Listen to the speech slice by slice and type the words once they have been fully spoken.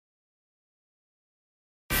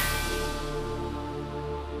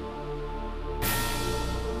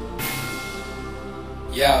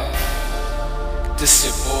Yo, this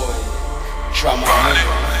your boy, Drama.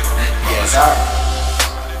 Yes, sir.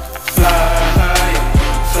 Fly higher,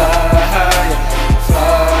 fly higher,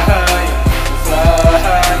 fly higher, fly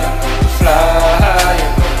higher, fly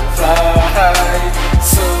higher, fly high,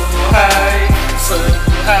 so high, so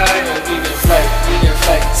high. We can fly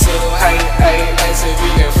so high. I say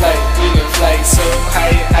we can fly so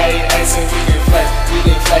high. I say we can fly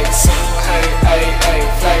so high.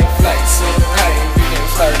 Fly so high.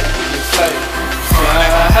 Fly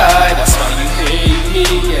high, that's why you hate me.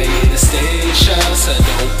 I hit the station, so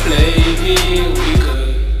don't play me. We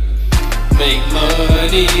could make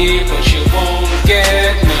money, but you won't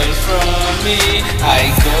get none from me.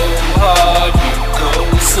 I go hard, you go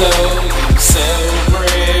slow. You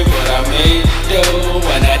celebrate what I made dough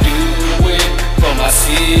when I do it for my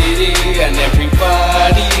city and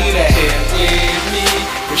everybody that here with me.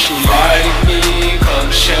 If she like me,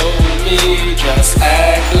 come show me. Just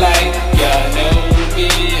act like y'all know me.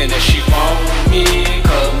 And if she want me,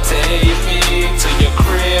 come take me to your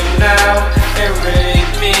crib now and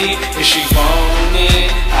rape me. If she want it,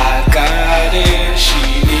 I got it. She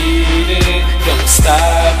need it, don't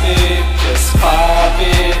stop it. Just pop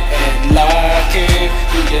it and lock it.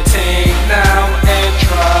 Do your thing now and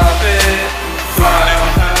drop it. Fly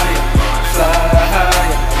higher, fly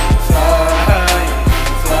higher, fly higher,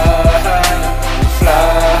 fly higher, fly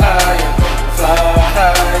higher, fly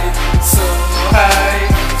high, so high,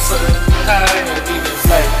 so high. We can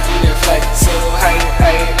fly so high.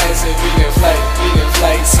 I say we can fly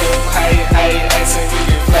so high. I say we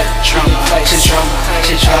can fly. Drama.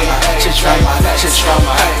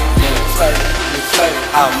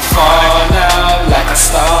 I'm far now, like a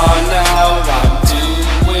star now. I'm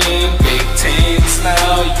doing big things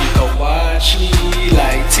now. You can watch me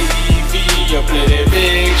like TV. You play the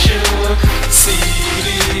picture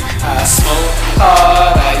CD. I smoke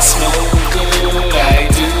hard, I smoke good. I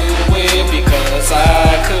do it because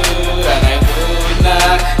I could, and I would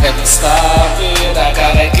not ever stop it. I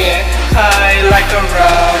gotta get high like a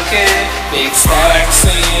rocket. Big stacks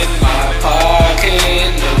in my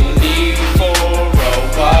pocket. No need for a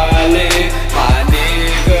wallet. My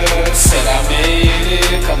nigga said I made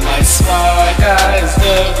it, 'cause my smart guy's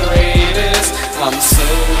the greatest. I'm so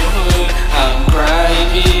hood, I'm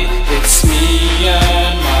grimy. It's me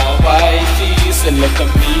and my wifey. So look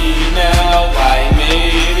at me now, I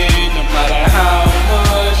made it. No matter how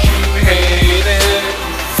much you hate it.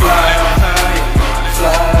 Fly higher,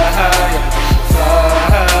 fly higher, fly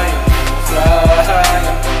higher, fly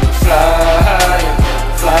higher, fly higher,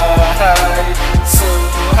 fly high, so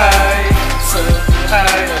high, so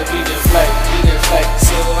high. We can fly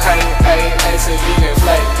so high. I say we can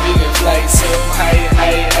fly so high.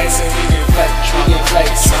 I say we can fly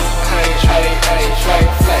so high.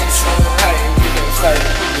 Fly so high. We can fly.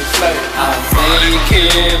 I'm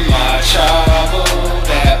making my travel,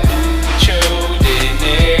 that mucho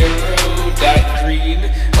dinero, that green.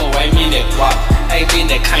 Oh, I mean it, what? I mean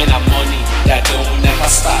the kind of money that don't never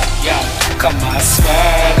stop, yeah. Come my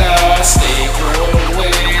swagger, stay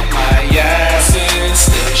growing. My ass is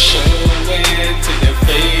still showing to the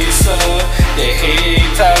face of the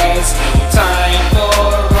haters. No time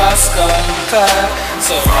for rascalta.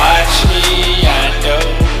 So watch me and know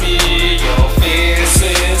me. Your face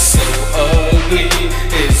is so ugly.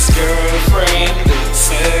 His girlfriend looks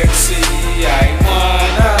sexy. I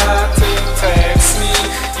want her to text me.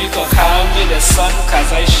 You can call me the sun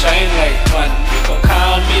 'cause I shine like one. You can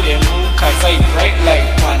call me the moon 'cause I bright like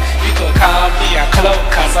one. You can call me a cloud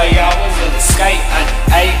 'cause I always in the sky. And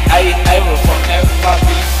I will forever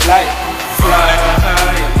be fly. Fly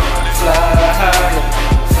higher, fly higher,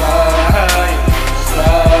 fly higher,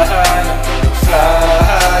 fly higher, fly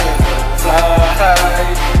higher, fly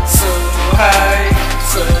high, so high,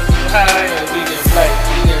 so high. We can fly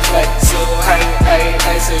so high.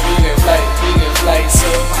 I say we can fly so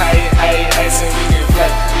high. I say we can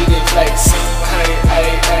fly so high.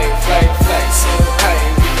 Fly so high.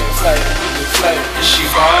 We can fly. She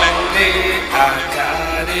want it, I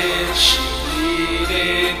got it. She need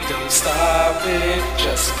it, don't stop it.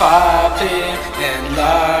 Just pop it and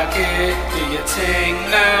lock it. Do your thing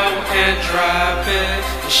now and drop it.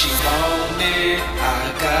 She want it,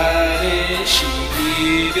 I got it. She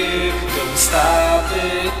need it, don't stop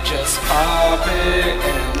it. Just pop it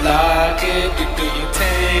and lock it. Do your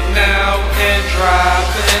thing now and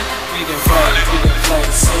drop it. We can fly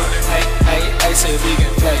so high. I say we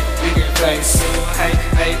can fly so high.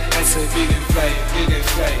 I say we can fly,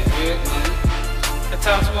 yeah, man. The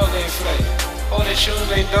times what they fly. All the shows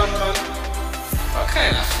they done, man. What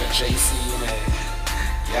kind of JC in there?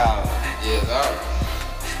 Yo, yeah,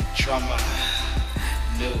 Drama.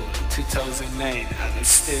 new, 2009, and it's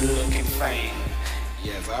still looking fine.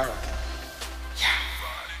 Yes, alright.